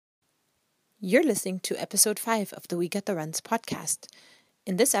You're listening to episode 5 of the We Get the Runs podcast.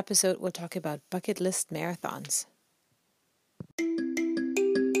 In this episode, we'll talk about bucket list marathons.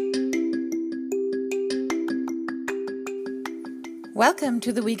 Welcome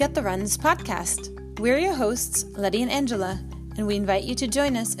to the We Get the Runs podcast. We're your hosts, Letty and Angela, and we invite you to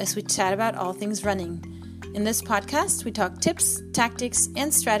join us as we chat about all things running. In this podcast, we talk tips, tactics,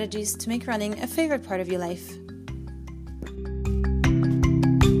 and strategies to make running a favorite part of your life.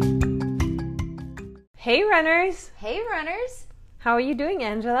 Hey runners! Hey runners! How are you doing,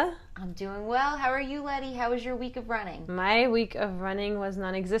 Angela? I'm doing well. How are you, Letty? How was your week of running? My week of running was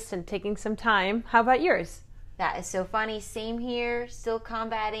non-existent, taking some time. How about yours? That is so funny. Same here. Still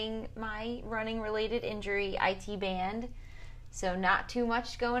combating my running-related injury, IT band. So not too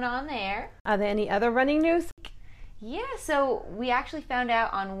much going on there. Are there any other running news? Yeah, so we actually found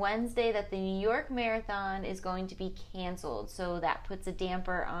out on Wednesday that the New York Marathon is going to be canceled. So that puts a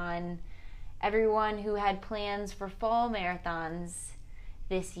damper on everyone who had plans for fall marathons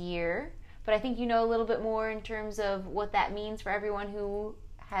this year. But I think you know a little bit more in terms of what that means for everyone who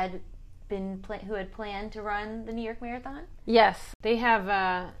had planned to run the New York Marathon. Yes, they have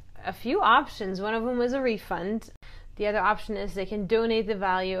a few options. One of them is a refund. The other option is they can donate the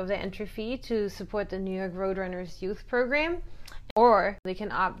value of the entry fee to support the New York Roadrunners Youth Program, or they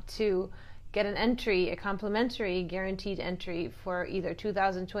can opt to get an entry, a complimentary guaranteed entry for either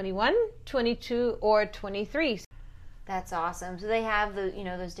 2021, 22, or 23. That's awesome. So they have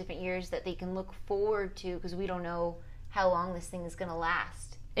those different years that they can look forward to because we don't know how long this thing is going to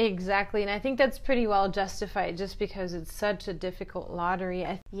last. Exactly, and I think that's pretty well justified just because it's such a difficult lottery.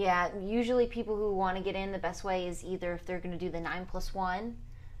 Yeah, usually people who want to get in, the best way is either if they're going to do the 9+1,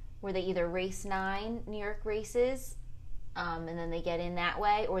 where they either race 9 New York races, and then they get in that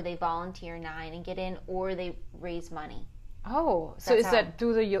way, or they volunteer 9 and get in, or they raise money. Oh, so is that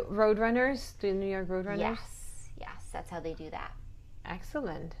through the Roadrunners, the New York Roadrunners? Yes, that's how they do that.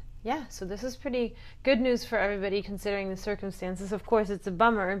 Excellent. Yeah, so this is pretty good news for everybody considering the circumstances. Of course, it's a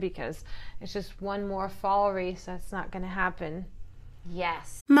bummer because it's just one more fall race that's not going to happen.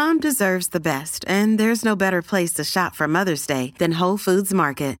 Yes. Mom deserves the best, and there's no better place to shop for Mother's Day than Whole Foods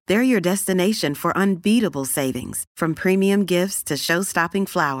Market. They're your destination for unbeatable savings, from premium gifts to show-stopping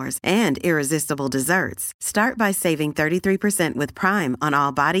flowers and irresistible desserts. Start by saving 33% with Prime on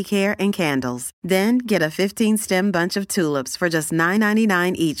all body care and candles. Then get a 15-stem bunch of tulips for just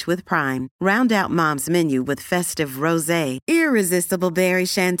 $9.99 each with Prime. Round out Mom's menu with festive rosé, irresistible berry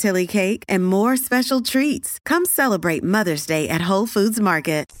chantilly cake, and more special treats. Come celebrate Mother's Day at Whole Foods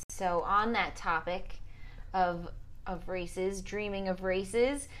Market. So on that topic of races, dreaming of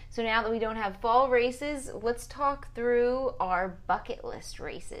races, so now that we don't have fall races, let's talk through our bucket list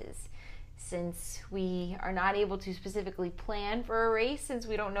races. Since we are not able to specifically plan for a race, since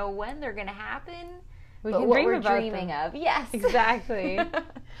we don't know when they're going to happen, we but can what dream we're about dreaming them. of. Yes. Exactly.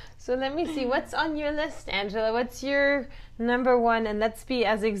 So let me see, what's on your list, Angela? What's your number one? And let's be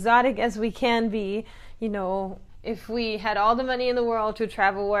as exotic as we can be, if we had all the money in the world to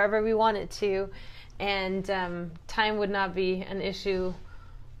travel wherever we wanted to, and time would not be an issue,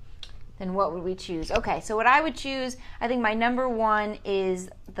 then what would we choose? Okay, so what I would choose, I think my number one is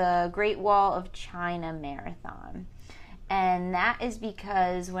the Great Wall of China Marathon. And that is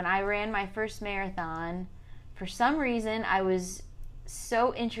because when I ran my first marathon, for some reason I was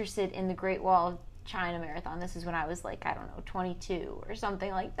so interested in the Great Wall of China Marathon. This is when I was 22 or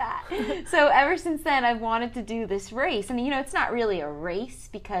something like that. So ever since then I've wanted to do this race. And it's not really a race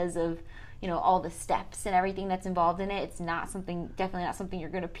because of all the steps and everything that's involved in it. It's definitely not something you're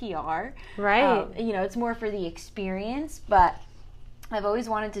going to PR. Right. It's more for the experience, but I've always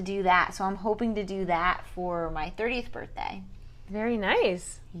wanted to do that. So I'm hoping to do that for my 30th birthday. Very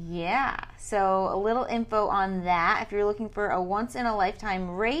nice. Yeah, so a little info on that. If you're looking for a once-in-a-lifetime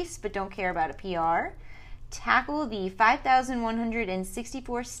race but don't care about a PR, tackle the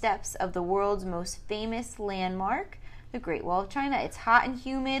 5,164 steps of the world's most famous landmark, the Great Wall of China. It's hot and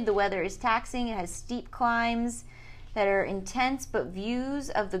humid. The weather is taxing. It has steep climbs that are intense, but views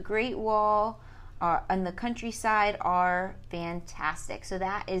of the Great Wall on the countryside are fantastic. So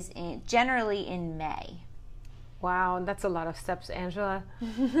that is generally in May. Wow, that's a lot of steps, Angela.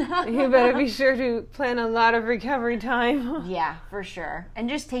 You better be sure to plan a lot of recovery time. Yeah, for sure. And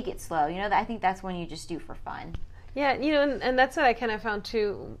just take it slow. I think that's when you just do for fun. Yeah, and that's what I kind of found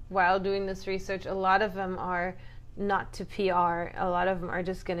too while doing this research. A lot of them are not to PR. A lot of them are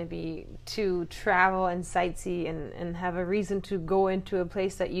just going to be to travel and sightsee and have a reason to go into a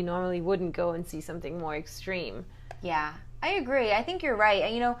place that you normally wouldn't go and see something more extreme. Yeah, I agree. I think you're right.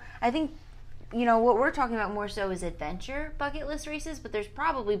 I think what we're talking about more so is adventure bucket list races, but there's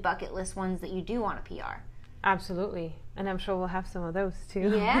probably bucket list ones that you do want to PR. Absolutely. And I'm sure we'll have some of those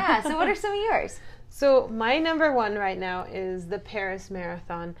too. Yeah. So what are some of yours? So my number one right now is the Paris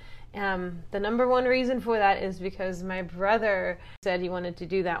Marathon. The number one reason for that is because my brother said he wanted to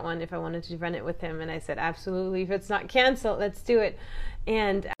do that one if I wanted to run it with him. And I said, absolutely. If it's not canceled, let's do it.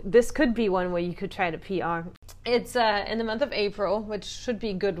 And this could be one where you could try to PR. It's in the month of April, which should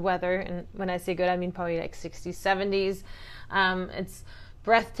be good weather. And when I say good, I mean probably like 60s, 70s. It's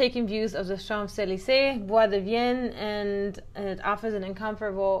breathtaking views of the Champs-Élysées, Bois de Vienne, and it offers an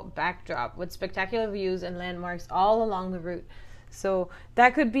incomparable backdrop with spectacular views and landmarks all along the route. So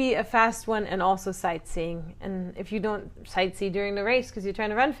that could be a fast one and also sightseeing. And if you don't sightsee during the race because you're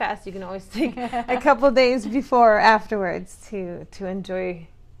trying to run fast, you can always take a couple days before or afterwards to enjoy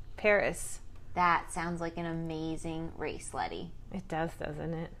Paris. That sounds like an amazing race, Letty. It does,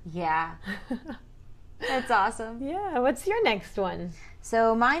 doesn't it? Yeah. That's awesome. Yeah. What's your next one?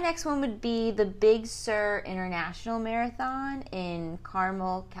 So my next one would be the Big Sur International Marathon in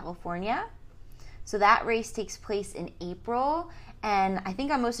Carmel, California. So that race takes place in April, and I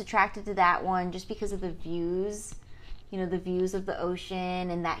think I'm most attracted to that one just because of the views, the views of the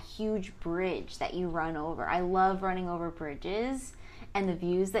ocean and that huge bridge that you run over. I love running over bridges and the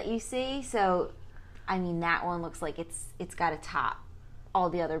views that you see. So, I mean, that one looks like it's got to top all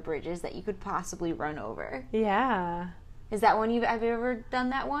the other bridges that you could possibly run over. Yeah. Is that one have you ever done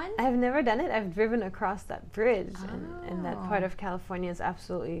that one? I've never done it. I've driven across that bridge, and that part of California is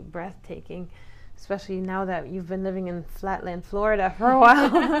absolutely breathtaking, especially now that you've been living in Flatland, Florida for a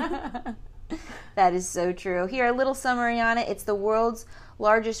while. That is so true. Here, a little summary on it. It's the world's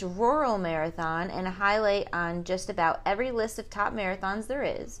largest rural marathon and a highlight on just about every list of top marathons there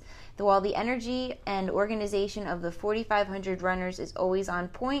is. While the energy and organization of the 4,500 runners is always on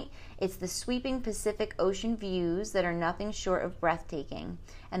point, it's the sweeping Pacific Ocean views that are nothing short of breathtaking,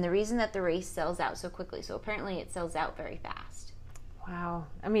 and the reason that the race sells out so quickly. So apparently it sells out very fast. Wow.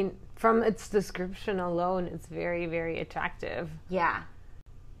 I mean, from its description alone, it's very, very attractive. Yeah.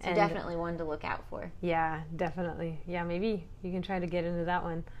 So definitely one to look out for. Yeah, definitely. Yeah, maybe you can try to get into that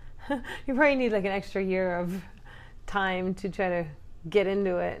one. You probably need like an extra year of time to try to get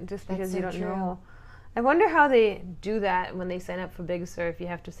into it just because you don't know. I wonder how they do that when they sign up for Big Sur, if you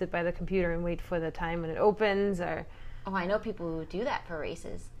have to sit by the computer and wait for the time when it opens, or... Oh, I know people who do that for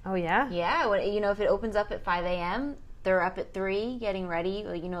races. Oh, yeah? Yeah, when, if it opens up at 5 a.m., they're up at 3 getting ready,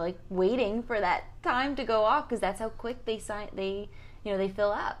 like waiting for that time to go off because that's how quick they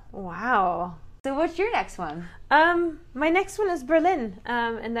fill up. Wow. So what's your next one? My next one is Berlin,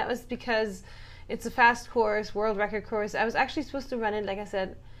 and that was because it's a fast course, world record course. I was actually supposed to run it, like I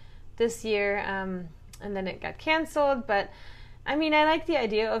said, this year, and then it got canceled. But I mean, I like the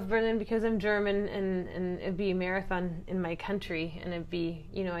idea of Berlin because I'm German, and it'd be a marathon in my country, and it'd be,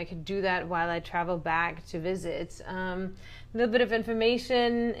 I could do that while I travel back to visit. A little bit of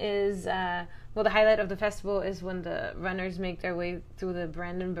information is, the highlight of the festival is when the runners make their way through the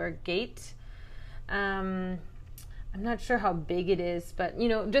Brandenburg Gate. I'm not sure how big it is, but,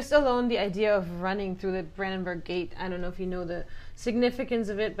 just alone the idea of running through the Brandenburg Gate, I don't know if you know the significance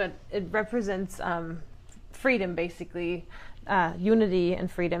of it, but it represents freedom, basically, unity and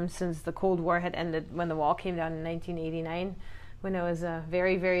freedom since the Cold War had ended when the wall came down in 1989, when I was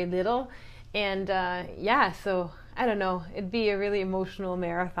very, very little. And, so, I don't know, it'd be a really emotional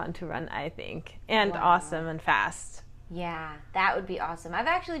marathon to run, I think, and awesome and fast. Yeah, that would be awesome. I've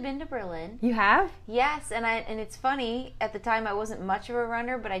actually been to Berlin. You have? Yes, and it's funny, at the time I wasn't much of a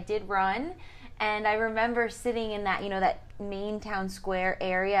runner, but I did run, and I remember sitting in that, that main town square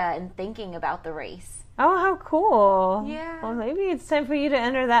area and thinking about the race. Oh, how cool. Yeah. Well, maybe it's time for you to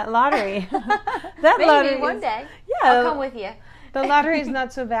enter that lottery. Maybe one day. Yeah. I'll come with you. The lottery is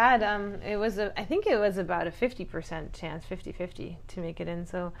not so bad. I think it was about a 50% chance, 50-50 to make it in.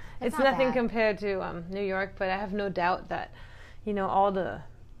 So it's nothing bad compared to New York, but I have no doubt that, all the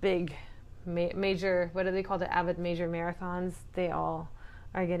big major, what do they call the avid major marathons, they all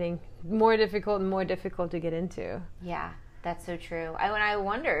are getting more difficult and more difficult to get into. Yeah, that's so true. I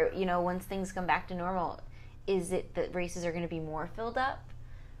wonder, once things come back to normal, is it that races are going to be more filled up?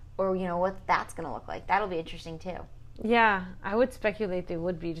 Or, what that's going to look like? That'll be interesting too. Yeah, I would speculate they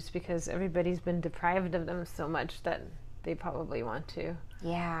would be just because everybody's been deprived of them so much that they probably want to.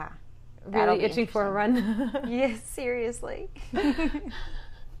 Yeah. Really itching for a run. Yes, seriously.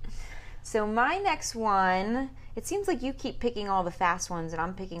 So my next one, it seems like you keep picking all the fast ones and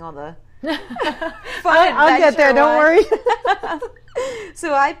I'm picking all the I'll get there, don't worry.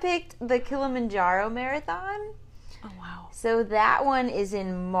 So I picked the Kilimanjaro Marathon. Oh, wow. So that one is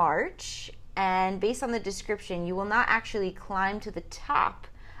in March. And based on the description, you will not actually climb to the top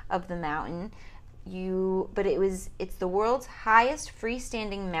of the mountain. It's the world's highest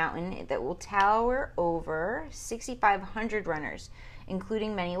freestanding mountain that will tower over 6,500 runners,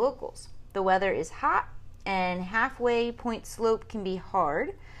 including many locals. The weather is hot and halfway point slope can be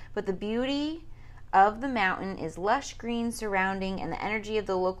hard, but the beauty of the mountain is lush green surrounding, and the energy of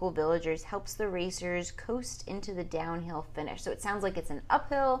the local villagers helps the racers coast into the downhill finish. So it sounds like it's an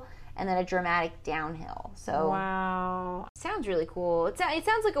uphill and then a dramatic downhill. So wow. Sounds really cool. It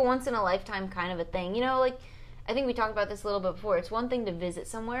sounds like a once-in-a-lifetime kind of a thing. You know, like, I think we talked about this a little bit before. It's one thing to visit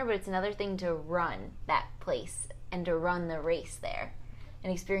somewhere, but it's another thing to run that place and to run the race there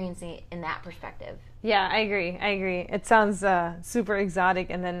and experiencing it in that perspective. Yeah, I agree. It sounds super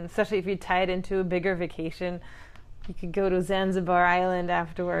exotic, and then especially if you tie it into a bigger vacation, you could go to Zanzibar Island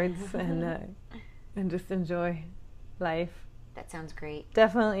afterwards and just enjoy life. That sounds great.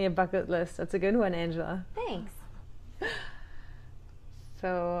 Definitely a bucket list. That's a good one, Angela. Thanks.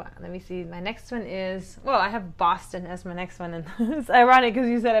 So let me see. My next one is, I have Boston as my next one, and it's ironic because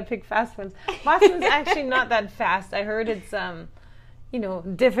you said I picked fast ones. Boston's actually not that fast. I heard it's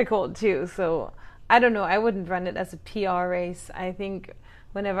difficult too. So I don't know. I wouldn't run it as a PR race. I think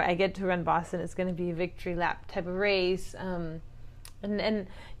whenever I get to run Boston, it's going to be a victory lap type of race. And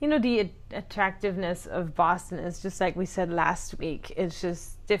the attractiveness of Boston is just like we said last week. It's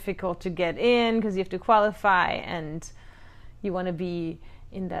just difficult to get in because you have to qualify, and you want to be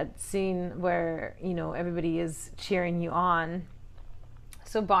in that scene where, everybody is cheering you on.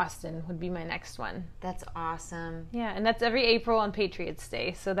 So Boston would be my next one. That's awesome. Yeah, and that's every April on Patriots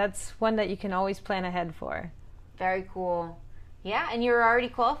Day. So that's one that you can always plan ahead for. Very cool. Yeah, and you're already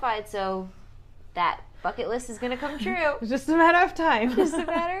qualified, so that bucket list is going to come true. It's just a matter of time. Just a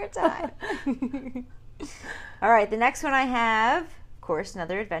matter of time. All right, the next one I have, of course,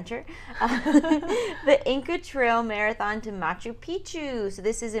 another adventure. The Inca Trail Marathon to Machu Picchu. So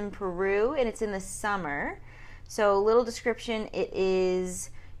this is in Peru, and it's in the summer. So a little description, it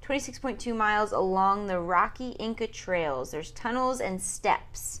is 26.2 miles along the rocky Inca trails. There's tunnels and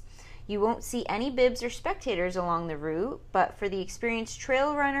steps. You won't see any bibs or spectators along the route, but for the experienced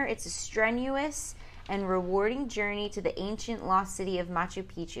trail runner, it's a strenuous and rewarding journey to the ancient lost city of Machu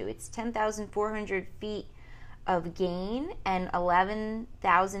Picchu. It's 10,400 feet of gain and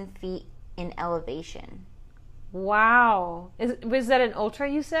 11,000 feet in elevation. Wow. Was that an ultra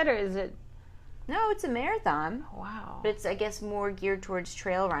you said, or is it? No, it's a marathon. Wow. But it's, I guess, more geared towards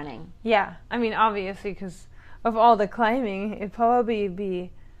trail running. Yeah. I mean, obviously, because of all the climbing, it'd probably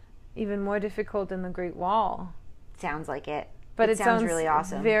be even more difficult than the Great Wall. Sounds like it. But it sounds really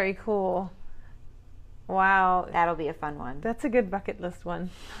awesome. Very cool. Wow. That'll be a fun one. That's a good bucket list one.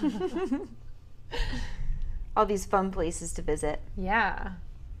 All these fun places to visit. Yeah.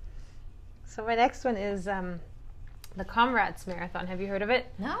 So my next one is the Comrades Marathon. Have you heard of it?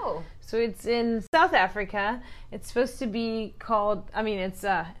 No. So it's in South Africa. It's supposed to be called, it's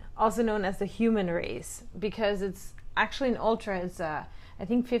also known as the human race because it's actually an ultra. It's, I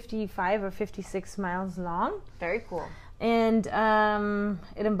think, 55 or 56 miles long. Very cool. And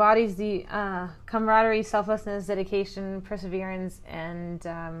it embodies the camaraderie, selflessness, dedication, perseverance, and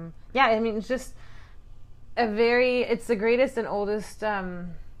it's just it's the greatest and oldest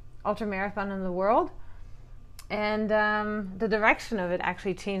ultra marathon in the world. And the direction of it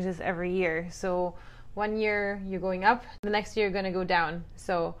actually changes every year. So one year you're going up, the next year you're going to go down.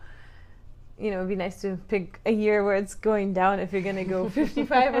 So, it'd be nice to pick a year where it's going down if you're going to go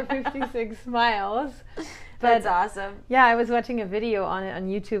 55 or 56 miles. But, that's awesome. Yeah, I was watching a video on it on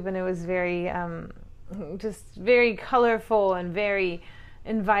YouTube, and it was very, just very colorful and very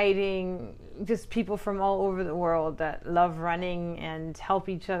inviting. Just people from all over the world that love running and help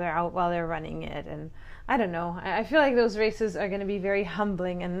each other out while they're running it. And I don't know. I feel like those races are going to be very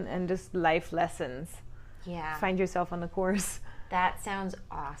humbling and just life lessons. Yeah. Find yourself on the course. That sounds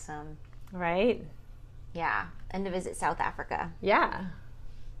awesome. Right? Yeah. And to visit South Africa. Yeah.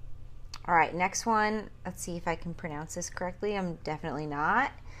 All right, next one. Let's see if I can pronounce this correctly. I'm definitely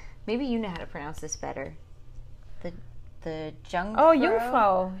not. Maybe you know how to pronounce this better. The Jungfrau. Oh,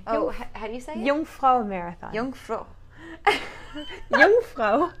 Jungfrau. Oh, how do you say it? Jungfrau Marathon. Jungfrau.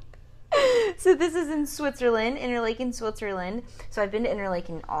 Jungfrau. So this is in Switzerland, Interlaken, Switzerland. So I've been to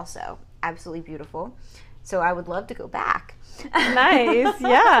Interlaken also. Absolutely beautiful. So I would love to go back. Nice,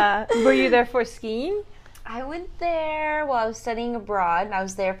 yeah. Were you there for skiing? I went there while I was studying abroad, and I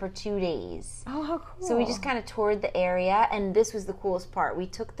was there for 2 days. Oh, how cool. So we just kind of toured the area, and this was the coolest part. We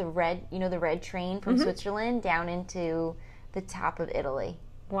took the red train from Switzerland down into the top of Italy.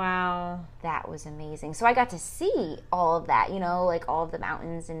 Wow. That was amazing. So I got to see all of that, like all of the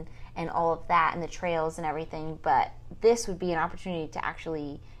mountains and all of that and the trails and everything. But this would be an opportunity to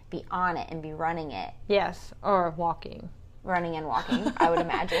actually be on it and be running it. Yes, or walking. Running and walking, I would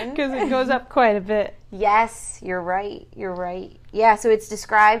imagine. Because it goes up quite a bit. Yes, you're right. Yeah, so it's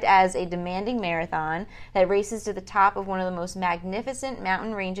described as a demanding marathon that races to the top of one of the most magnificent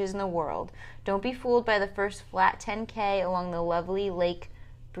mountain ranges in the world. Don't be fooled by the first flat 10K along the lovely Lake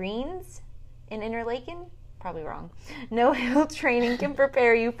Breens in Interlaken. Probably wrong. No hill training can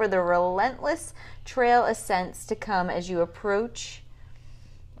prepare you for the relentless trail ascents to come as you approach.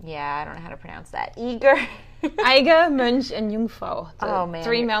 Yeah, I don't know how to pronounce that. Eiger, Mönch, and Jungfrau. Man.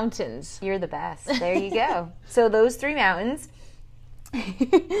 3 mountains. You're the best. There you go. So those 3 mountains.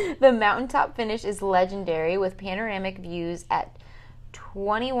 The mountaintop finish is legendary with panoramic views at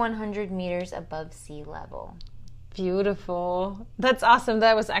 2,100 meters above sea level. Beautiful. That's awesome.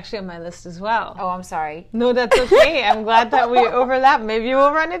 That was actually on my list as well. Oh, I'm sorry. No, that's okay. I'm glad that we overlap. Maybe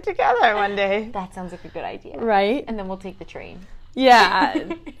we'll run it together one day. That sounds like a good idea. Right? And then we'll take the train. Yeah.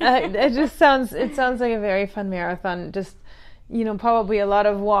 It sounds like a very fun marathon. Just, probably a lot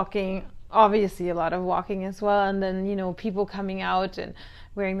of walking, obviously a lot of walking as well. And then, people coming out and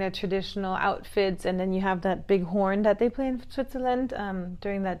wearing their traditional outfits. And then you have that big horn that they play in Switzerland.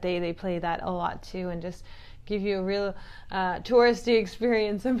 During that day, they play that a lot too. And just give you a real touristy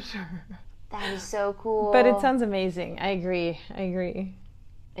experience, I'm sure. That is so cool. But it sounds amazing. I agree.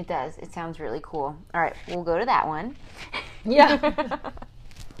 It does. It sounds really cool. All right, we'll go to that one. Yeah.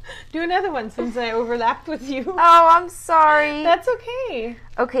 Do another one since I overlapped with you. Oh, I'm sorry. That's okay.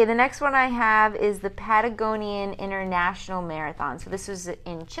 Okay, the next one I have is the Patagonian International Marathon. So this was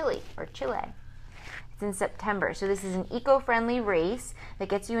in Chile. It's in September. So this is an eco-friendly race that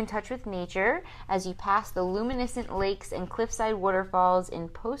gets you in touch with nature as you pass the luminescent lakes and cliffside waterfalls in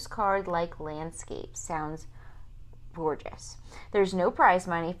postcard-like landscapes. Sounds gorgeous. There's no prize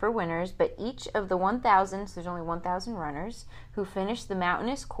money for winners, but each of the 1,000, so there's only 1,000 runners, who finish the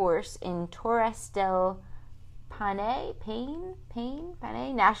mountainous course in Torres del Paine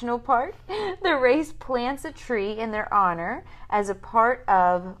National Park. The race plants a tree in their honor as a part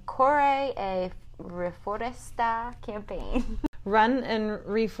of Corre e Reforesta campaign. Run and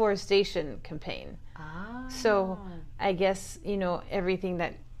reforestation campaign. So I guess, everything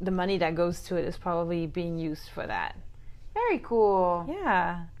that the money that goes to it is probably being used for that. Very cool.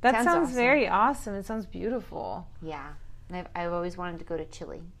 Yeah. That sounds awesome. very awesome. It sounds beautiful. Yeah. I've always wanted to go to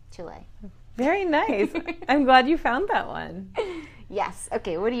Chile. Very nice. I'm glad you found that one. Yes.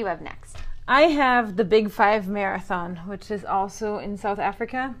 Okay, what do you have next? I have the Big 5 Marathon, which is also in South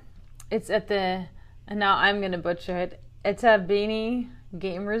Africa. It's at and now I'm going to butcher it, Etabeni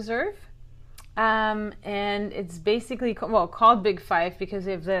Game Reserve. And it's basically called Big 5 because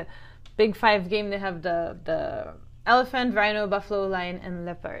they have the Big 5 game. They have the elephant, rhino, buffalo, lion, and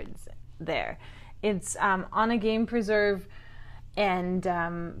leopards there. It's on a game preserve, and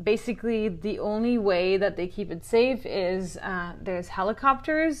basically the only way that they keep it safe is there's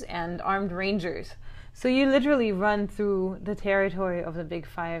helicopters and armed rangers. So you literally run through the territory of the Big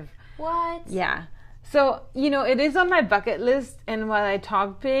 5. What? Yeah. So, it is on my bucket list, and while I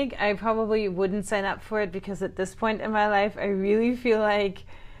talk big, I probably wouldn't sign up for it because at this point in my life, I really feel like,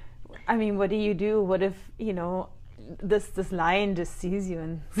 what do you do? What if, this lion just sees you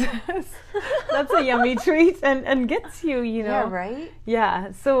and says, that's a yummy treat and gets you, Yeah, right?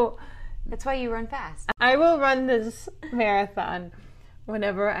 Yeah, so that's why you run fast. I will run this marathon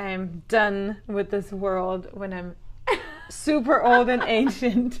whenever I'm done with this world, when I'm super old and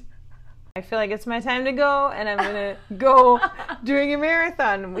ancient. I feel like it's my time to go, and I'm going to go during a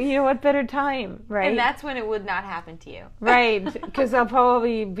marathon. What better time, right? And that's when it would not happen to you. Right, because I'll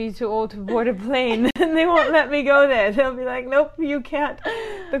probably be too old to board a plane, and they won't let me go there. They'll be like, nope, you can't.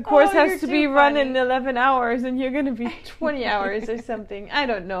 The course has to be run in 11 hours, and you're going to be 20 hours or something. I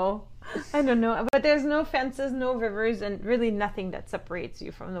don't know. But there's no fences, no rivers, and really nothing that separates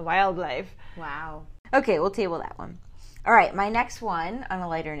you from the wildlife. Wow. Okay, we'll table that one. All right, my next one, on a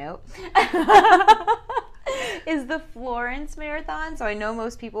lighter note, is the Florence Marathon. So I know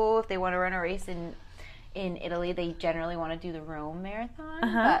most people, if they want to run a race in Italy, they generally want to do the Rome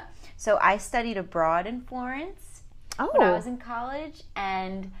Marathon. So I studied abroad in Florence when I was in college,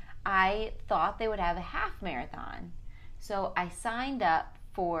 and I thought they would have a half marathon. So I signed up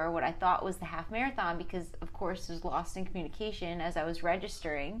for what I thought was the half marathon because, of course, it was lost in communication as I was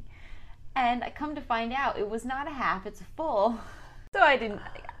registering. And I come to find out it was not a half, it's a full. So I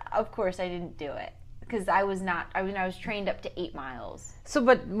didn't do it because I was trained up to 8 miles. So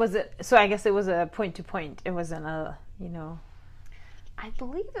I guess it was a point to point. It wasn't a, I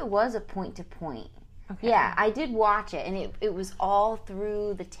believe it was a point to point. Okay. Yeah, I did watch it, and it was all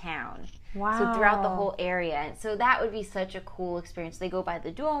through the town. Wow. So throughout the whole area. And so that would be such a cool experience. They go by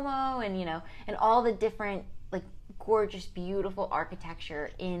the Duomo and, and all the different, like, gorgeous, beautiful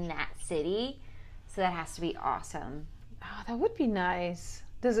architecture in that city. So that has to be awesome. Oh, that would be nice.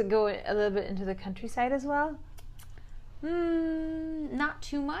 Does it go a little bit into the countryside as well? Not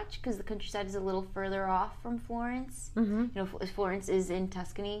too much, because the countryside is a little further off from Florence. Mm-hmm. Florence is in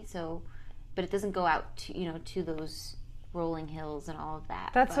Tuscany, but it doesn't go out to to those rolling hills and all of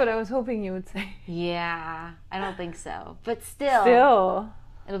that. That's what I was hoping you would say. Yeah, I don't think so, but still,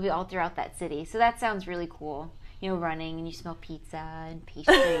 it'll be all throughout that city. So that sounds really cool. Running and you smell pizza and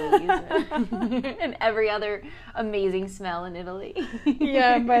pastries and every other amazing smell in Italy.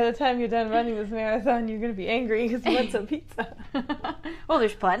 Yeah, by the time you're done running this marathon, you're going to be angry because you want some pizza. Well,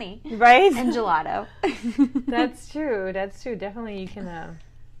 there's plenty. Right? And gelato. That's true. Definitely you can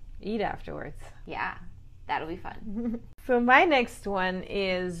eat afterwards. Yeah, that'll be fun. So my next one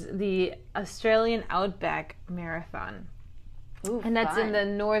is the Australian Outback Marathon. Ooh, and that's fun. in the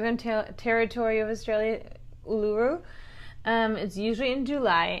Northern Territory of Australia, Uluru. It's usually in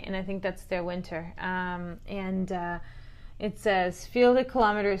July, and I think that's their winter. It says, feel the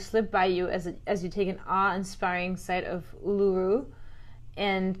kilometers slip by you as you take an awe-inspiring sight of Uluru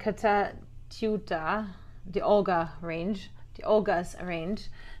and Katatiuta, the Olgas Range.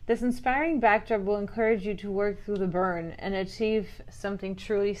 This inspiring backdrop will encourage you to work through the burn and achieve something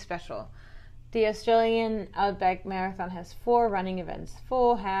truly special. The Australian Outback Marathon has 4 running events.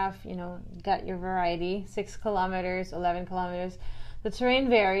 Full, half, got your variety. 6 kilometers, 11 kilometers. The terrain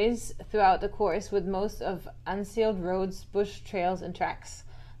varies throughout the course with most of unsealed roads, bush trails, and tracks.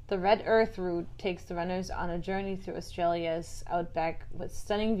 The Red Earth route takes the runners on a journey through Australia's outback with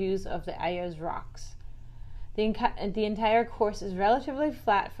stunning views of the Ayers Rocks. The entire course is relatively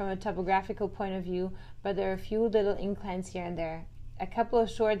flat from a topographical point of view, but there are a few little inclines here and there. A couple of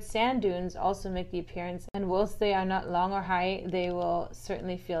short sand dunes also make the appearance, and whilst they are not long or high, they will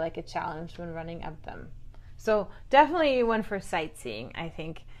certainly feel like a challenge when running up them. So definitely one for sightseeing, I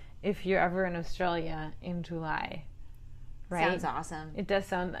think, if you're ever in Australia in July. Right? Sounds awesome. It does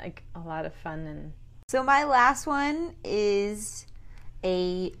sound like a lot of fun. So my last one is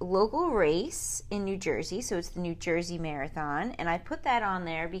a local race in New Jersey. So it's the New Jersey Marathon, and I put that on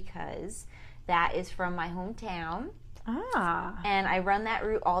there because that is from my hometown. And I run that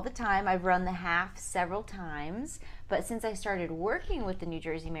route all the time. I've run the half several times, but since I started working with the New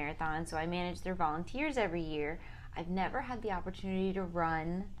Jersey Marathon, so I manage their volunteers every year, I've never had the opportunity to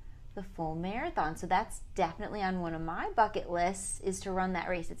run the full marathon. So that's definitely on one of my bucket lists, is to run that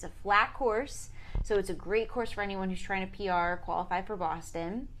race. It's a flat course, so it's a great course for anyone who's trying to PR, qualify for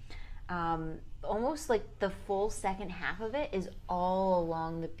Boston. Almost like the full second half of it is all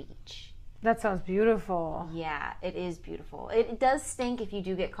along the beach. That sounds beautiful. Yeah, it is beautiful. It does stink if you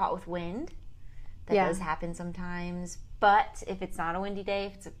do get caught with wind. That does happen sometimes. But if it's not a windy day,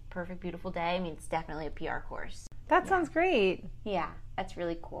 if it's a perfect, beautiful day, it's definitely a PR course. That sounds great. Yeah, that's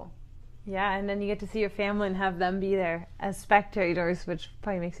really cool. Yeah, and then you get to see your family and have them be there as spectators, which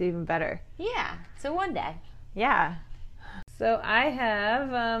probably makes it even better. Yeah, so one day. Yeah. So I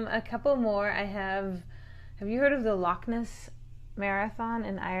have a couple more. Have you heard of the Loch Ness Marathon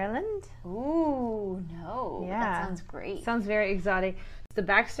in Ireland? Ooh, no. Yeah. That sounds great. Sounds very exotic. It's the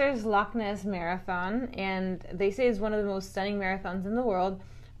Baxter's Loch Ness Marathon, and they say it's one of the most stunning marathons in the world,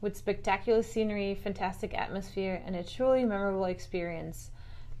 with spectacular scenery, fantastic atmosphere, and a truly memorable experience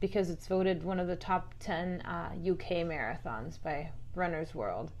because it's voted one of the top 10 UK marathons by Runner's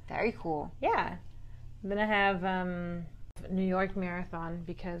World. Very cool. Yeah. Then I have New York Marathon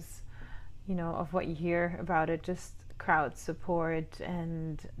because, of what you hear about it, just crowd support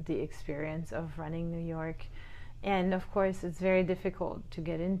and the experience of running New York. And of course, it's very difficult to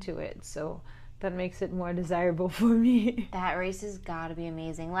get into it, so that makes it more desirable for me. That race has got to be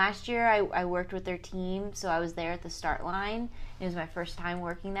amazing. Last year, I worked with their team, so I was there at the start line. It was my first time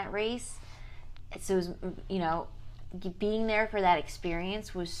working that race. So, it was, being there for that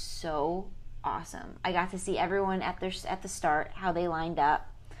experience was so awesome. I got to see everyone at the start, how they lined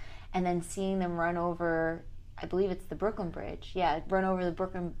up, and then seeing them run over, I believe it's the Brooklyn Bridge. Yeah, run over the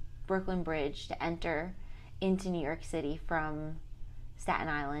Brooklyn Bridge to enter into New York City from Staten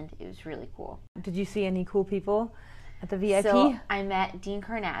Island. It was really cool. Did you see any cool people at the VIP? So I met Dean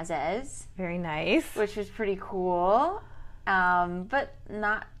Karnazes. Very nice. Which was pretty cool, but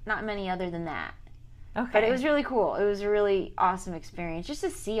not many other than that. Okay. But it was really cool. It was a really awesome experience just to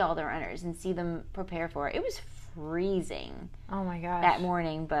see all the runners and see them prepare for it. It was freezing. Oh my gosh. That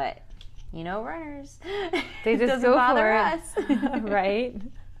morning, but you know, runners. They just doesn't go bother for us. it. Right?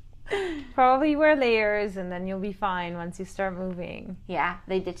 Probably wear layers and then you'll be fine once you start moving. Yeah,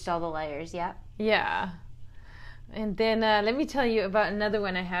 they ditched all the layers. Yep. Yeah. And then let me tell you about another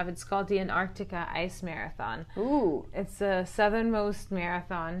one I have. It's called the Antarctica Ice Marathon. Ooh. It's the southernmost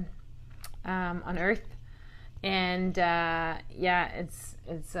marathon on Earth. And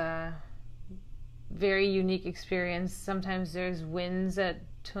it's a very unique experience. Sometimes there's winds at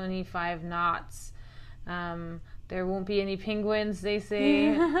 25 knots. There won't be any penguins, they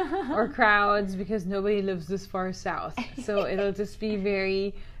say, or crowds, because nobody lives this far south. So it'll just be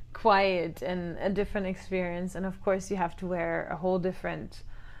very quiet and a different experience. And of course you have to wear a whole different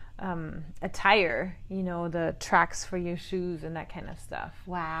attire, you know, the tracks for your shoes and that kind of stuff.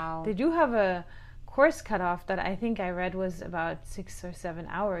 Wow. They do have a course cutoff that I think I read was about 6 or 7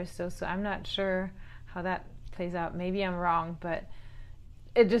 hours. So I'm not sure how that plays out. Maybe I'm wrong, but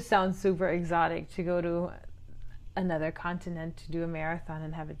it just sounds super exotic to go to another continent to do a marathon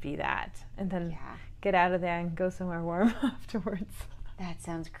and have it be that. And then get out of there and go somewhere warm afterwards. That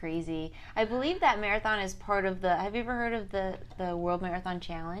sounds crazy. I believe that marathon is part of the, have you ever heard of the World Marathon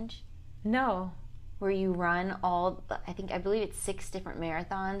Challenge? No. Where you run I believe it's 6 different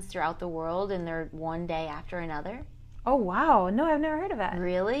marathons throughout the world, and they're one day after another. Oh, wow. No, I've never heard of that.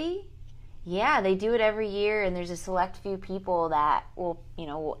 Really? Yeah, they do it every year, and there's a select few people that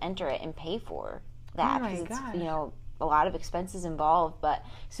will enter it and pay for that. Oh my because gosh. it's, a lot of expenses involved. But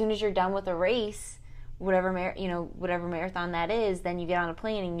as soon as you're done with a race, whatever marathon that is, then you get on a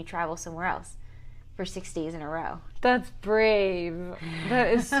plane and you travel somewhere else for 6 days in a row. That's brave.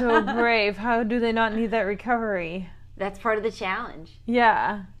 That is so brave. How do they not need that recovery? That's part of the challenge.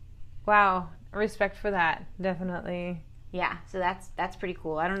 Yeah. Wow. Respect for that. Definitely. Yeah, so that's pretty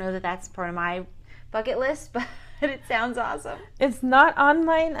cool. I don't know that that's part of my bucket list, but it sounds awesome. It's not on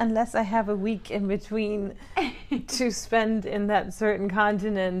mine unless I have a week in between to spend in that certain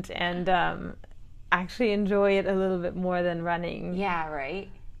continent and actually enjoy it a little bit more than running. Yeah, right.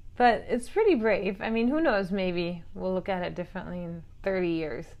 But it's pretty brave. I mean, who knows? Maybe we'll look at it differently in 30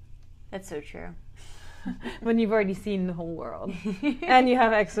 years. That's so true. When you've already seen the whole world. And you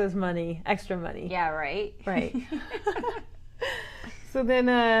have extra money. Yeah, right? Right. So then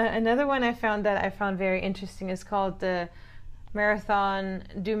another one I found very interesting is called the Marathon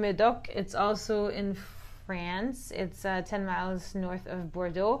du Médoc. It's also in France. It's 10 miles north of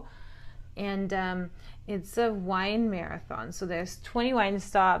Bordeaux. And it's a wine marathon. So there's 20 wine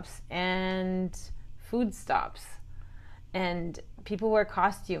stops and food stops. And people wear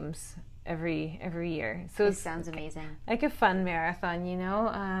costumes every year. So It sounds amazing. Like a fun marathon, you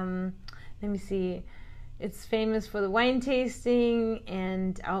know. Let me see. It's famous for the wine tasting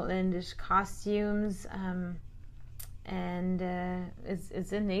and outlandish costumes, and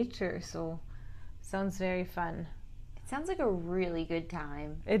it's in nature, so sounds very fun. It sounds like a really good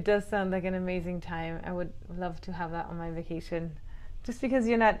time. It does sound like an amazing time. I would love to have that on my vacation, just because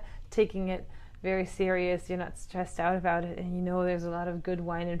you're not taking it very serious, you're not stressed out about it, and you know there's a lot of good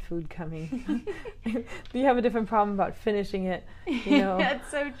wine and food coming. You have a different problem about finishing it, you know. That's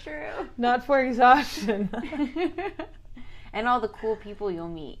so true. Not for exhaustion. And all the cool people you'll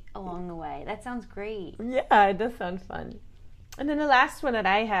meet along the way. That sounds great. Yeah, it does sound fun. And then the last one that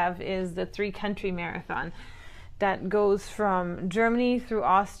I have is the 3-country marathon that goes from Germany through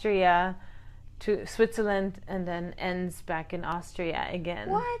Austria to Switzerland and then ends back in Austria again.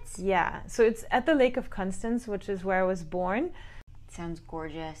 What? Yeah. So it's at the Lake of Constance, which is where I was born. It sounds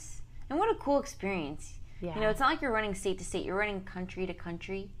gorgeous. And what a cool experience. Yeah. You know, it's not like you're running state to state. You're running country to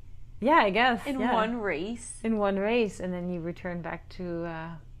country. Yeah, I guess. In one race. In one race. And then you return back to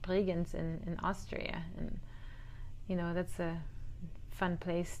Bregenz in Austria. And, you know, that's a fun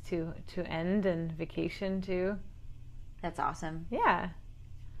place to end and vacation too. That's awesome. Yeah.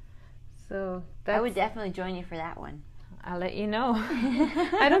 So I would definitely join you for that one. I'll let you know.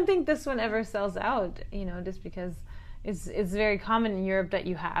 I don't think this one ever sells out, you know, just because it's very common in Europe that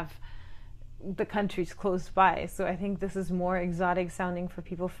you have the countries close by. So I think this is more exotic sounding for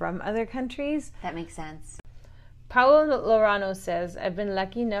people from other countries. That makes sense. Paolo Lorano says, I've been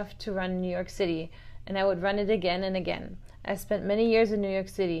lucky enough to run New York City, and I would run it again and again. I spent many years in New York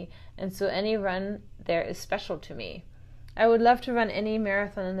City, and so any run there is special to me. I would love to run any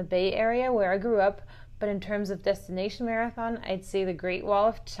marathon in the Bay Area where I grew up, but in terms of destination marathon, I'd say the Great Wall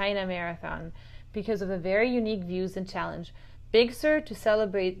of China Marathon because of the very unique views and challenge. Big Sur to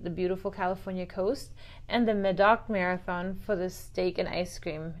celebrate the beautiful California coast, and the Médoc Marathon for the steak and ice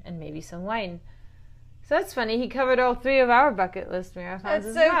cream and maybe some wine. So that's funny. He covered all 3 of our bucket list marathons as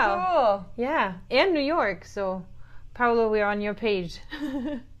well. That's so cool. Yeah, and New York. So, Paolo, we're on your page.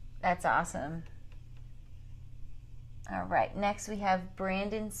 That's awesome. All right, next we have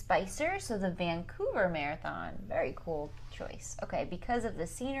Brandon Spicer, so the Vancouver Marathon. Very cool choice. Okay, because of the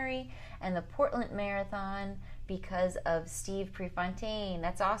scenery, and the Portland Marathon because of Steve Prefontaine.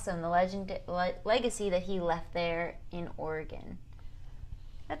 That's awesome, the legacy that he left there in Oregon.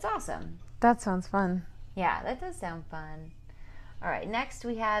 That's awesome. That sounds fun. Yeah, that does sound fun. All right, next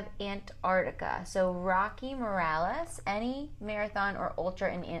we have Antarctica. So Rocky Morales, any marathon or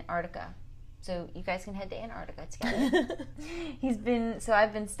ultra in Antarctica. So you guys can head to Antarctica together.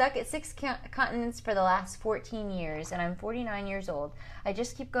 I've been stuck at 6 continents for the last 14 years, and I'm 49 years old. I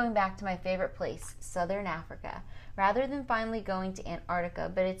just keep going back to my favorite place, Southern Africa, rather than finally going to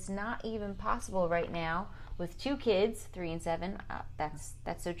Antarctica, but it's not even possible right now with 2 kids, 3 and 7. That's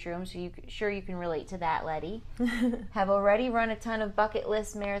so true. I'm sure you can relate to that, Letty. Have already run a ton of bucket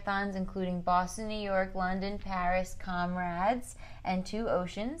list marathons, including Boston, New York, London, Paris, Comrades, and 2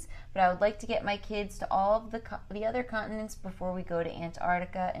 oceans. But I would like to get my kids to all of the other continents before we go to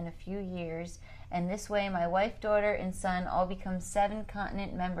Antarctica in a few years. And this way, my wife, daughter, and son all become 7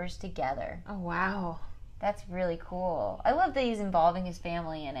 continent members together. Oh, wow. That's really cool. I love that he's involving his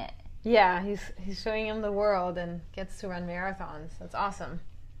family in it. Yeah, he's showing him the world and gets to run marathons. That's awesome.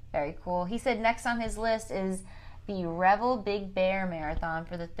 Very cool. He said next on his list is the Revel Big Bear Marathon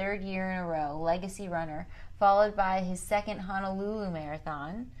for the 3rd year in a row, legacy runner, followed by his 2nd Honolulu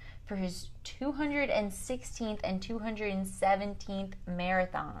Marathon for his 216th and 217th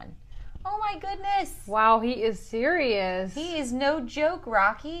marathon. Oh my goodness. Wow, he is serious. He is no joke,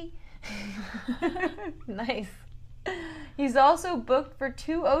 Rocky. Nice. He's also booked for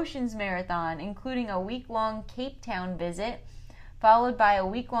 2 Oceans Marathon, including a week-long Cape Town visit, followed by a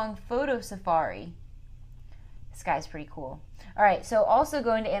week-long photo safari. This guy's pretty cool. All right, so also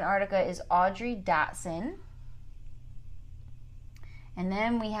going to Antarctica is Audrey Dotson. And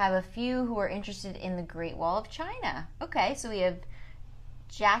then we have a few who are interested in the Great Wall of China. Okay, so we have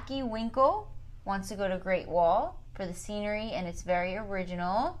Jackie Winkle wants to go to Great Wall for the scenery, and it's very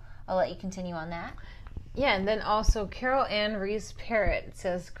original. I'll let you continue on that. Yeah, and then also Carol Ann Reese Parrott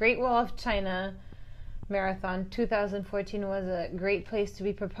says, Great Wall of China Marathon 2014 was a great place to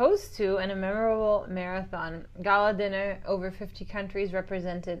be proposed to and a memorable marathon. Gala dinner, over 50 countries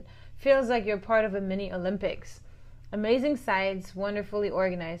represented. Feels like you're part of a mini Olympics. Amazing sights, wonderfully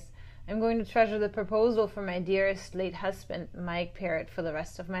organized. I'm going to treasure the proposal for my dearest late husband, Mike Parrott, for the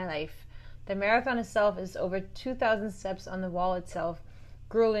rest of my life. The marathon itself is over 2,000 steps on the wall itself.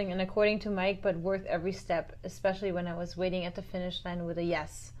 Grueling and according to Mike, but worth every step, especially when I was waiting at the finish line with a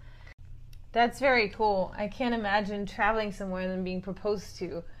yes. That's very cool. I can't imagine traveling somewhere and then being proposed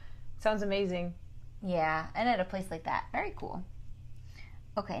to. Sounds amazing. Yeah, and at a place like that. Very cool.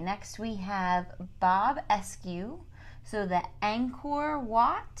 Okay, next we have Bob Eskew. So the Angkor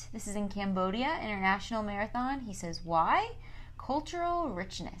Wat, this is in Cambodia, International Marathon. He says, why? Cultural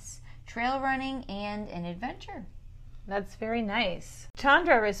richness, trail running, and an adventure. That's very nice.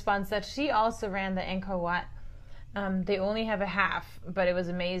 Chandra responds that she also ran the Angkor Wat. They only have a half, but it was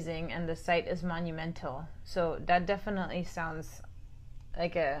amazing, and the site is monumental. So that definitely sounds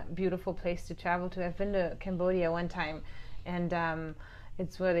like a beautiful place to travel to. I've been to Cambodia one time, and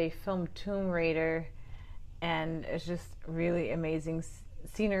it's where they filmed Tomb Raider, and it's just really amazing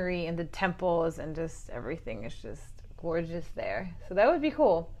scenery and the temples and just everything is just gorgeous there. So that would be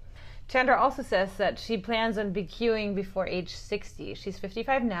cool. Chandra also says that she plans on BQing before age 60. She's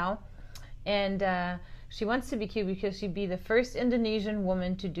 55 now, and she wants to BQ because she'd be the first Indonesian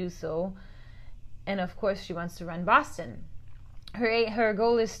woman to do so. And of course, she wants to run Boston. Her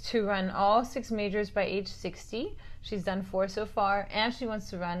goal is to run all 6 majors by age 60. She's done 4 so far, and she wants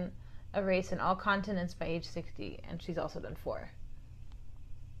to run a race in all continents by age 60, and she's also done 4.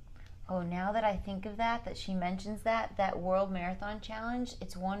 Oh, now that I think of that she mentions that World Marathon Challenge,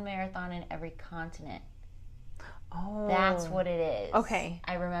 it's 1 marathon in every continent. Oh. That's what it is. Okay.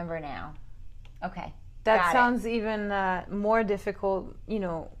 I remember now. Okay. That sounds even more difficult,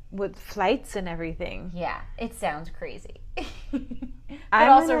 with flights and everything. Yeah, it sounds crazy. But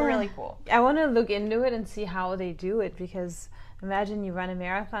also really cool. I want to look into it and see how they do it, because imagine you run a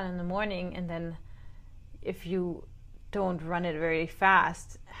marathon in the morning, and then if you don't run it very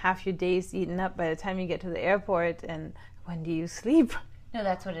fast, half your day's eaten up by the time you get to the airport, and when do you sleep? No,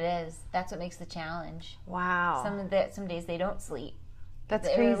 that's what it is. That's what makes the challenge. Wow. Some days they don't sleep. That's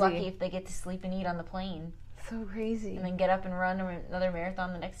They're crazy. lucky if they get to sleep and eat on the plane. So crazy. And then get up and run another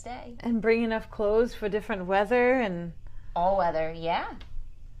marathon the next day. And bring enough clothes for different weather and... All weather, yeah.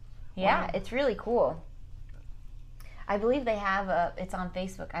 Yeah, Wow. It's really cool. I believe they have it's on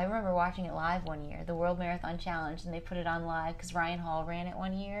Facebook. I remember watching it live one year, the World Marathon Challenge, and they put it on live because Ryan Hall ran it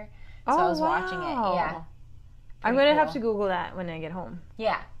one year. So I was watching it. Yeah. I'm going to have to Google that when I get home.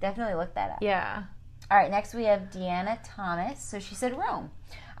 Yeah, definitely look that up. Yeah. All right, next we have Deanna Thomas. So she said Rome.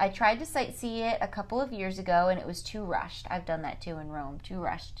 I tried to sightsee it a couple of years ago, and it was too rushed. I've done that too in Rome. Too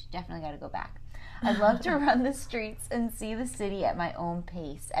rushed. Definitely got to go back. I'd love to run the streets and see the city at my own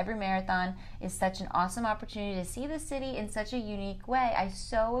pace. Every marathon is such an awesome opportunity to see the city in such a unique way. I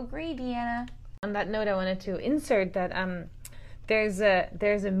so agree, Deanna. On that note, I wanted to insert that there's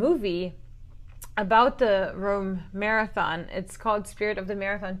a movie about the Rome Marathon. It's called Spirit of the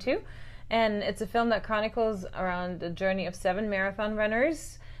Marathon 2, and it's a film that chronicles around the journey of 7 marathon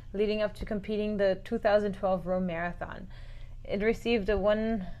runners leading up to competing the 2012 Rome Marathon. It received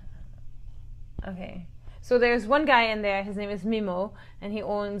so there's one guy in there, his name is Mimo, and he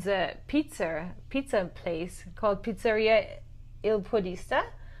owns a pizza place called Pizzeria Il Podista,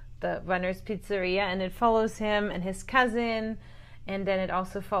 the runner's pizzeria, and it follows him and his cousin, and then it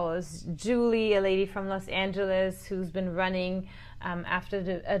also follows Julie, a lady from Los Angeles who's been running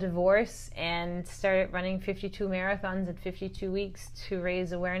after a divorce and started running 52 marathons in 52 weeks to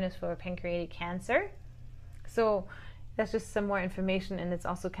raise awareness for pancreatic cancer. So that's just some more information, and it's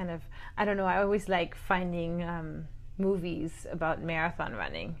also kind of, I don't know, I always like finding movies about marathon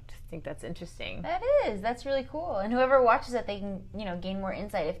running. Just think that's interesting. That's really cool. And whoever watches it, they can, gain more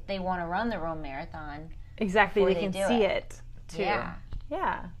insight if they want to run the Rome Marathon. Exactly, they can see it too.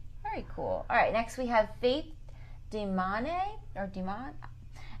 Yeah. Very cool. All right, next we have Faith Demane.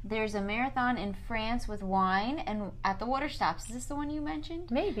 There's a marathon in France with wine and at the water stops. Is this the one you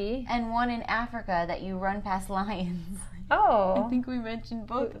mentioned? Maybe. And one in Africa that you run past lions. Oh. I think we mentioned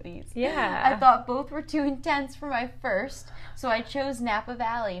both of these. Yeah. I thought both were too intense for my first, so I chose Napa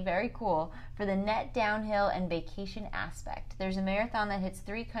Valley, very cool, for the net downhill and vacation aspect. There's a marathon that hits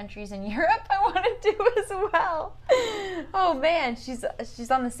 3 countries in Europe I want to do as well. Oh man, she's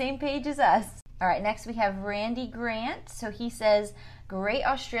on the same page as us. All right, next we have Randy Grant. So he says, Great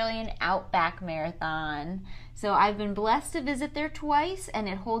Australian Outback Marathon. So I've been blessed to visit there twice, and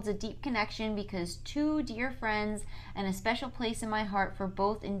it holds a deep connection because 2 dear friends and a special place in my heart for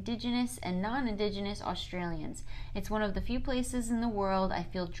both Indigenous and non-Indigenous Australians. It's one of the few places in the world I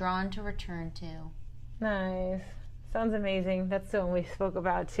feel drawn to return to. Nice. Sounds amazing. That's the one we spoke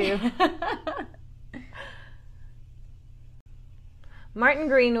about too. Martin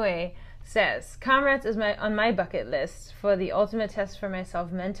Greenway says, Comrades is on my bucket list for the ultimate test for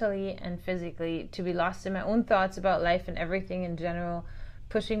myself mentally and physically, to be lost in my own thoughts about life and everything in general,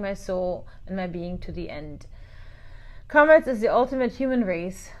 pushing my soul and my being to the end. Comrades is the ultimate human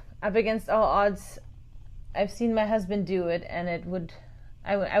race. Up against all odds, I've seen my husband do it, and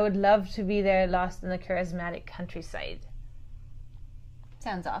I would love to be there, lost in the charismatic countryside.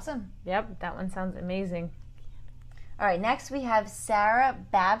 Sounds awesome. Yep, that one sounds amazing. All right, next we have Sarah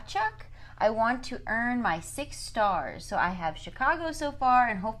Babchuk. I want to earn my 6 stars. So I have Chicago so far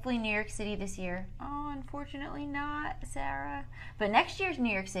and hopefully New York City this year. Oh, unfortunately not, Sarah. But next year's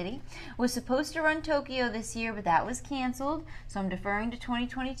New York City. Was supposed to run Tokyo this year, but that was canceled. So I'm deferring to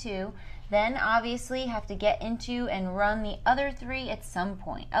 2022. Then obviously have to get into and run the other 3 at some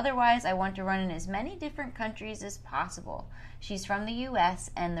point. Otherwise, I want to run in as many different countries as possible. She's from the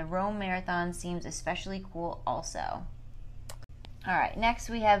U.S. and the Rome Marathon seems especially cool also. All right, next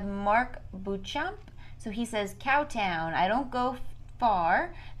we have Mark Buchamp. So he says, Cowtown, I don't go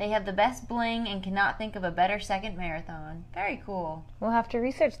far. They have the best bling and cannot think of a better second marathon. Very cool. We'll have to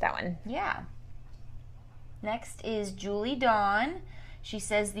research that one. Yeah. Next is Julie Dawn. She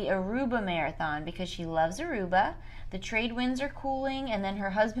says the Aruba Marathon because she loves Aruba. The trade winds are cooling, and then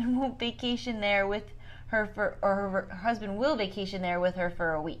her husband won't vacation there with her her husband will vacation there with her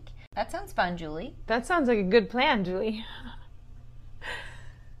for a week. That sounds fun, Julie. That sounds like a good plan, Julie.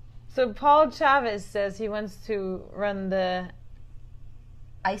 So Paul Chavez says he wants to run the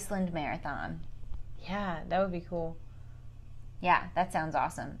Iceland Marathon. Yeah, that would be cool. Yeah, that sounds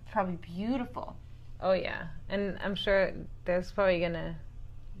awesome. Probably beautiful. Oh yeah, and I'm sure there's probably gonna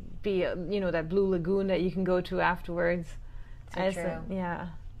be that blue lagoon that you can go to afterwards. So true. Yeah,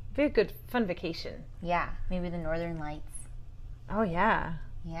 be a good fun vacation. Yeah, maybe the Northern Lights. Oh yeah.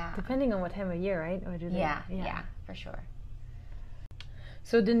 Yeah. Depending on what time of year, right? Or do they? Yeah, for sure.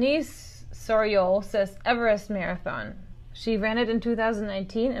 So Denise Soriol says Everest Marathon. She ran it in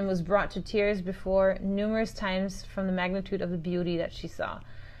 2019 and was brought to tears before numerous times from the magnitude of the beauty that she saw.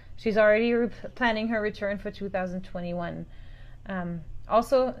 She's already planning her return for 2021.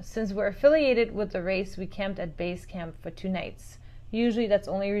 Also, since we're affiliated with the race, we camped at base camp for 2 nights. Usually that's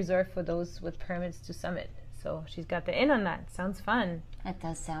only reserved for those with permits to summit. So she's got the in on that. Sounds fun. That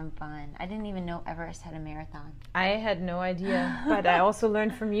does sound fun. I didn't even know Everest had a marathon. I had no idea, but I also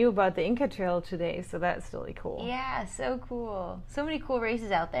learned from you about the Inca Trail today, so that's really cool. Yeah, so cool. So many cool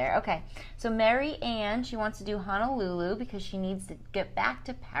races out there. Okay, so Mary Ann, she wants to do Honolulu because she needs to get back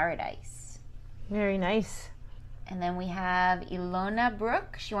to paradise. Very nice. And then we have Ilona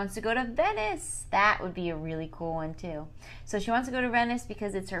Brooke. She wants to go to Venice. That would be a really cool one too. So she wants to go to Venice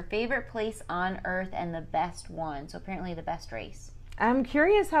because it's her favorite place on earth and the best one. So apparently the best race. I'm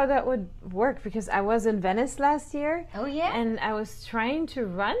curious how that would work because I was in Venice last year. Oh, yeah? And I was trying to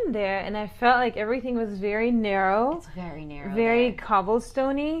run there and I felt like everything was very narrow. It's very narrow. Very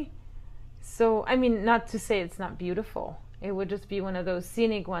cobblestoney. So, I mean, not to say it's not beautiful. It would just be one of those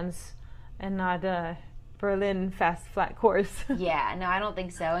scenic ones and not a Berlin fast flat course. Yeah, no, I don't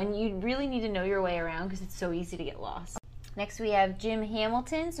think so. And you really need to know your way around because it's so easy to get lost. Next we have Jim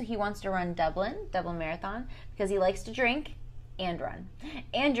Hamilton. So he wants to run Dublin Marathon, because he likes to drink and run.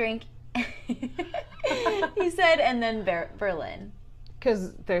 And drink, he said, and then Berlin.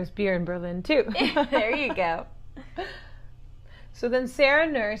 Because there's beer in Berlin too. There you go. So then Sarah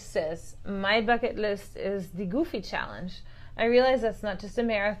Nurse says, my bucket list is the Goofy Challenge. I realize that's not just a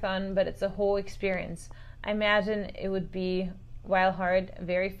marathon, but it's a whole experience. I imagine it would be, while hard, a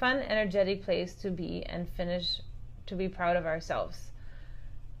very fun, energetic place to be and finish to be proud of ourselves.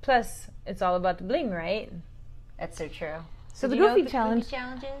 Plus, it's all about the bling, right? That's so true. So do the you know Goofy what the Challenge. Goofy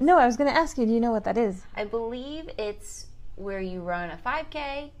Challenge is? No, I was going to ask you, do you know what that is? I believe it's where you run a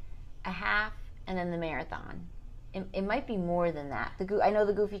 5K, a half, and then the marathon. It might be more than that. I know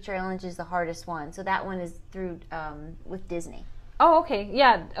the Goofy Challenge is the hardest one, so that one is through with Disney. Oh, okay.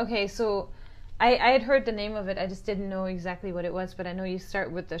 Yeah, okay. So I had heard the name of it. I just didn't know exactly what it was, but I know you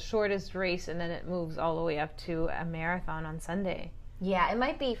start with the shortest race and then it moves all the way up to a marathon on Sunday. Yeah, it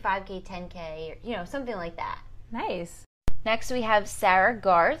might be 5K, 10K, or something like that. Nice. Next we have Sarah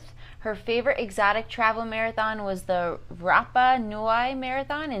Garth. Her favorite exotic travel marathon was the Rapa Nui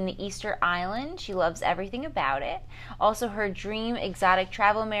Marathon in the Easter Island. She loves everything about it. Also, her dream exotic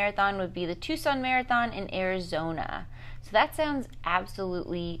travel marathon would be the Tucson Marathon in Arizona. So that sounds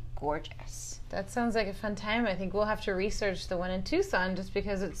absolutely gorgeous. That sounds like a fun time. I think we'll have to research the one in Tucson just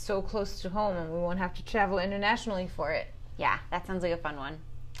because it's so close to home and we won't have to travel internationally for it. Yeah, that sounds like a fun one.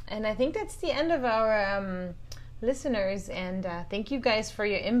 And I think that's the end of our listeners, and thank you guys for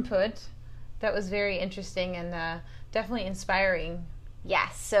your input. That was very interesting and definitely inspiring.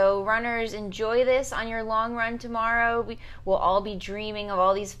 Yes, so runners, enjoy this on your long run tomorrow. We'll all be dreaming of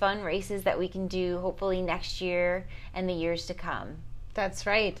all these fun races that we can do hopefully next year and the years to come. That's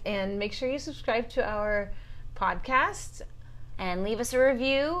right. And make sure you subscribe to our podcast. And leave us a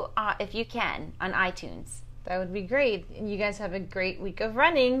review if you can on iTunes. That would be great. And you guys have a great week of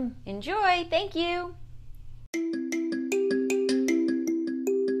running. Enjoy. Thank you.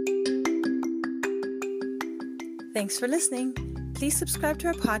 Thanks for listening. Please subscribe to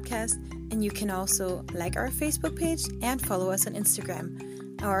our podcast, and you can also like our Facebook page and follow us on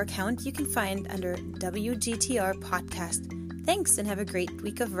Instagram. Our account you can find under WGTR Podcast. Thanks, and have a great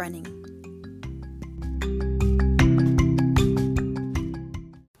week of running.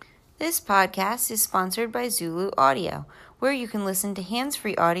 This podcast is sponsored by Zulu Audio, where you can listen to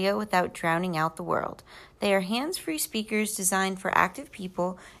hands-free audio without drowning out the world. They are hands-free speakers designed for active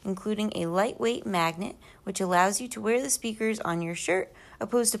people, including a lightweight magnet, which allows you to wear the speakers on your shirt,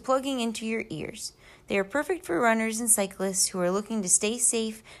 opposed to plugging into your ears. They are perfect for runners and cyclists who are looking to stay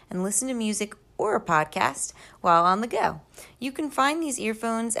safe and listen to music or a podcast while on the go. You can find these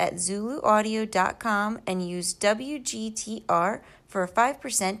earphones at ZuluAudio.com and use WGTR for a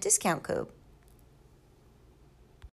 5% discount code.